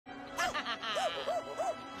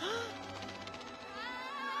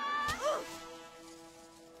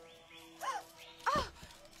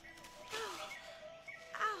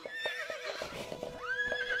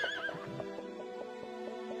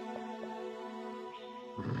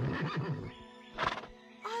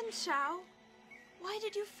Anshao, why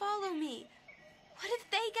did you follow me? What if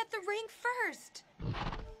they get the ring first?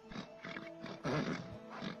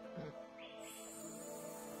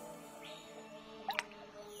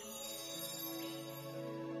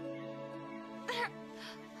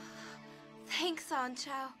 Thanks,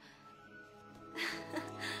 Anshao.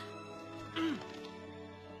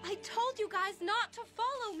 I told you guys not to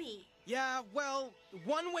follow me. Yeah, well,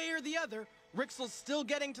 one way or the other, Rixel's still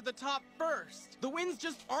getting to the top first. The winds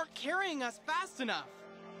just aren't carrying us fast enough.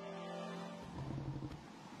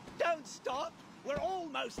 Don't stop! We're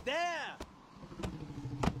almost there!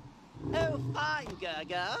 Oh, fine,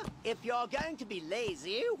 Gurga. If you're going to be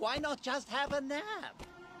lazy, why not just have a nap?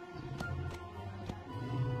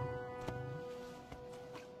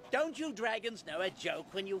 Don't you dragons know a joke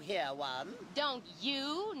when you hear one? Don't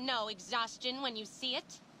you know exhaustion when you see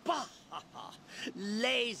it? Bah!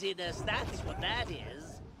 Laziness, that's what that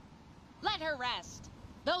is. Let her rest.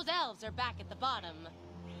 Those elves are back at the bottom.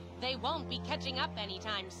 They won't be catching up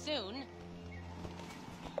anytime soon.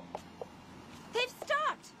 They've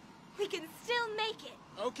stopped. We can still make it.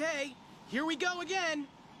 Okay, here we go again.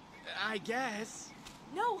 I guess.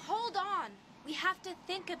 No, hold on. We have to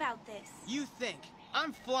think about this. You think.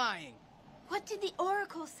 I'm flying. What did the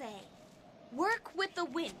oracle say? Work with the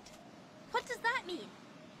wind. What does that mean?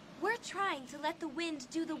 We're trying to let the wind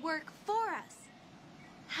do the work for us.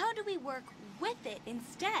 How do we work with it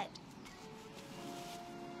instead?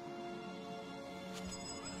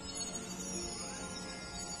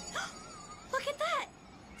 Look at that!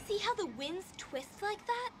 See how the winds twist like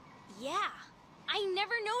that? Yeah, I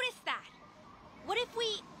never noticed that. What if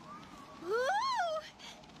we... Woo!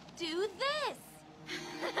 Do this!